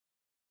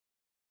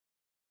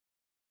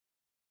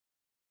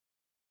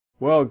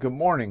Well, good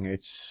morning.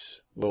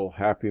 It's a little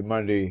happy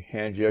Monday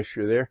hand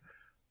gesture there.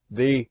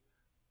 The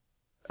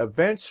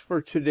events for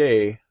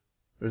today,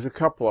 there's a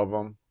couple of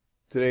them.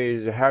 Today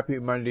is a happy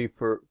Monday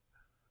for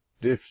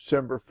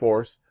December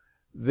 4th.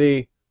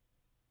 The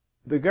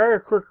Geyer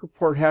Quick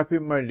Report Happy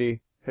Monday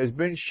has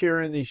been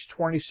sharing these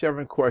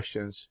 27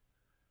 questions,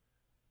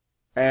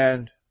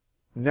 and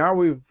now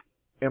we've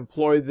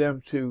employed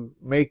them to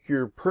make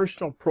your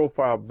personal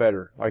profile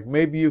better. Like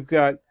maybe you've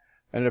got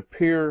an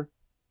appear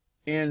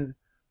in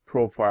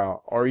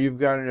profile, or you've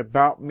got an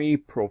About Me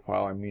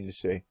profile, I mean to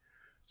say.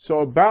 So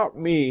About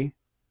Me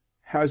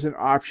has an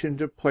option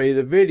to play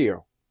the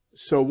video.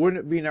 So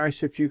wouldn't it be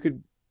nice if you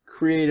could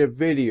create a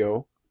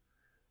video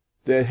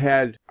that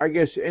had, I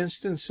guess,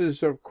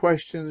 instances of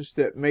questions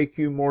that make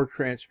you more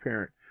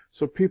transparent,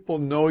 so people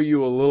know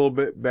you a little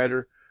bit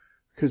better?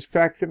 Because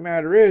fact of the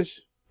matter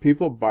is,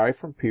 people buy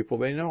from people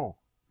they know,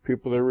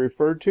 people they're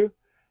referred to.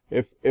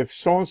 If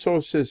so-and-so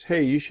says,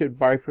 hey, you should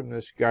buy from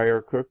this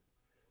Geyer Cook,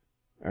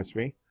 that's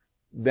me,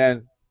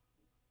 then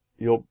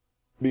you'll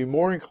be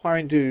more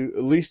inclined to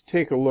at least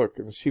take a look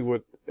and see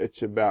what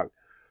it's about.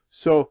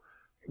 So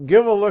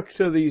give a look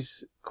to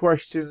these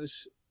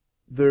questions.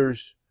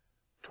 There's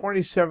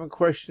 27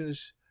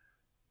 questions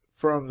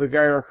from the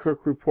Geyer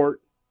Cook Report,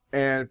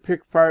 and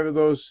pick 5 of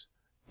those,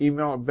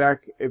 email it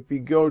back. If you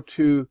go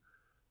to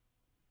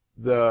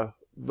the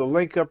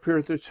link up here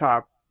at the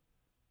top,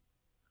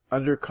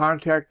 under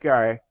Contact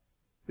Guy,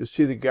 you'll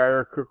see the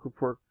Geyer Cook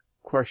Report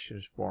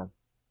questions form.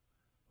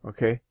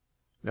 Okay,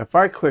 now if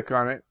I click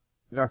on it,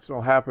 nothing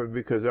will happen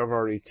because I've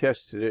already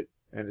tested it,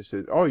 and it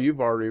says, oh, you've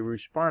already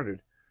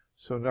responded,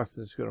 so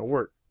nothing's going to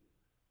work.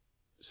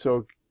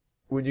 So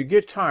when you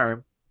get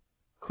time,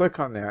 click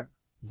on that,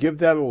 give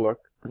that a look.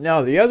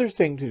 Now the other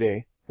thing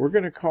today, we're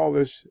going to call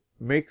this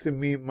Make the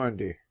Meme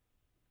Monday.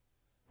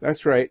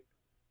 That's right,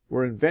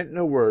 we're inventing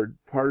a word,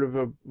 part of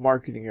a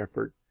marketing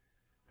effort,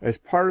 as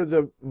part of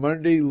the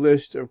Monday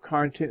list of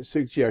content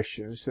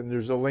suggestions, and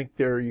there's a link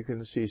there. You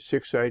can see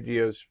 6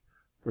 ideas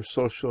for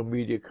social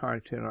media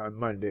content on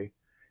Monday.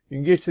 You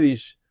can get to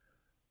these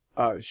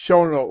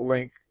show note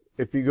link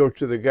if you go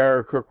to the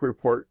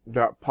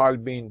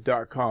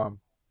GeyerCookReport.podbean.com.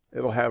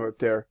 It'll have it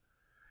there.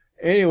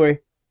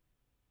 Anyway,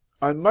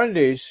 on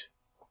Mondays,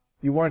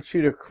 you want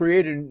you to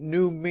create a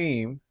new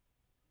meme,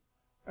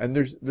 and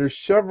there's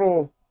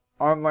several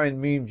online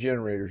meme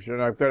generators,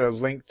 and I've got a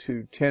link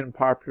to 10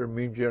 popular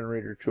meme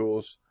generator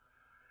tools,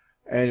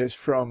 and it's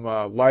from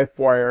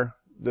LifeWire.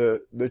 The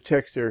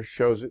text there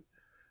shows it.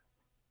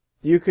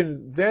 You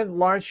can then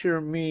launch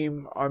your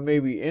meme on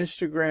maybe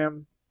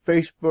Instagram,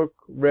 Facebook,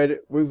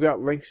 Reddit. We've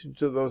got links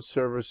into those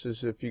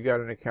services if you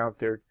got an account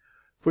there.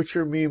 Put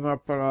your meme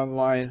up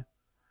online.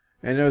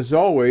 And as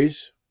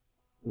always,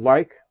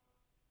 like,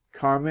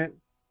 comment,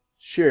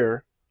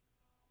 share.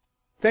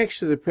 Thanks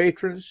to the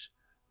patrons,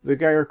 the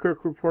Geyer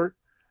Cook Report.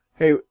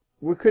 Hey,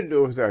 we couldn't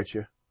do it without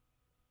you.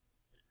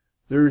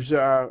 There's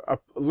a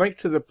link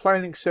to the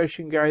planning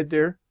session guide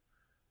there.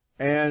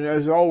 And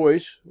as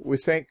always, we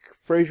thank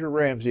Fraser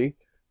Ramsey,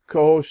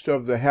 co-host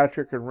of the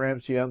Hattrick and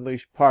Ramsey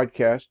Unleashed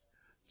podcast.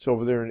 It's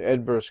over there in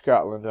Edinburgh,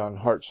 Scotland on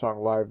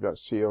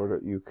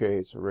heartsonglive.co.uk.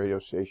 It's a radio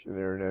station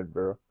there in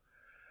Edinburgh.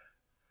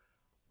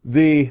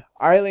 The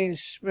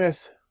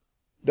EileenSmith.com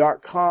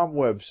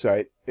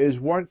website is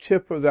one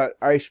tip of that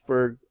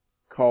iceberg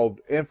called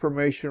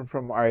Information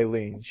from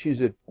Eileen. She's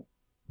a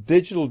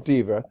digital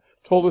diva,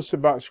 told us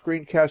about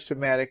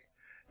Screencast-O-Matic,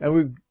 and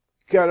we've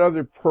got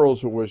other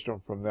pearls of wisdom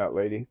from that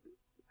lady.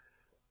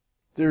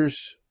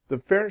 There's the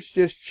Ferentz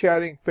Just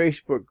Chatting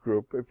Facebook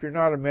group. If you're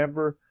not a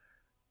member,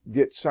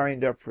 get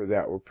signed up for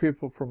that. We're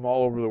people from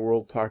all over the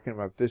world talking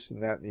about this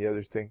and that and the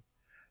other thing.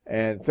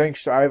 And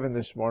thanks to Ivan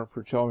this morning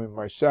for telling me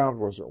my sound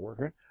wasn't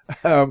working.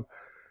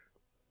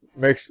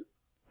 Makes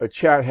a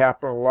chat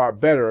happen a lot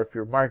better if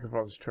your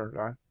microphone's turned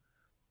on.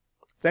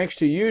 Thanks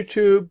to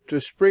YouTube, to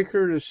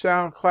Spreaker, to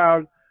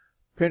SoundCloud,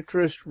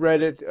 Pinterest,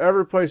 Reddit,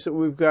 every place that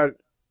we've got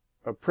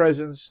a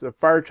presence. The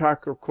Fire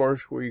Talk, of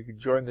course, where you can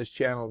join this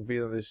channel and be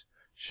on this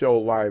show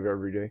live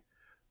every day.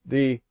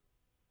 The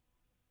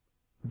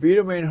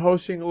vDomain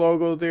hosting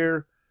logo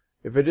there,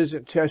 if it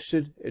isn't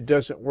tested, it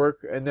doesn't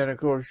work. And then, of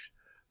course,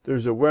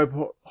 there's a web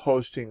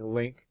hosting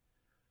link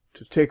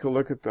to take a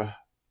look at the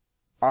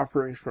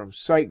offerings from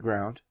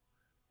SiteGround,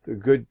 the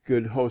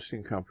good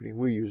hosting company.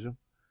 We use them.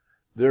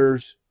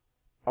 There's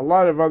a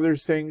lot of other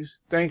things.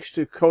 Thanks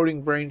to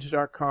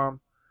CodingBrains.com.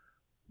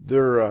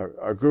 They're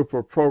a group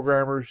of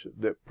programmers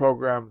that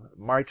program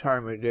my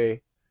time of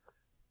day.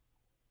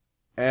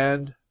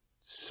 And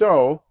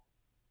so,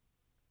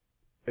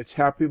 it's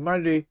Happy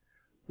Monday.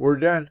 We're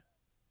done.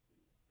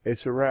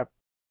 It's a wrap.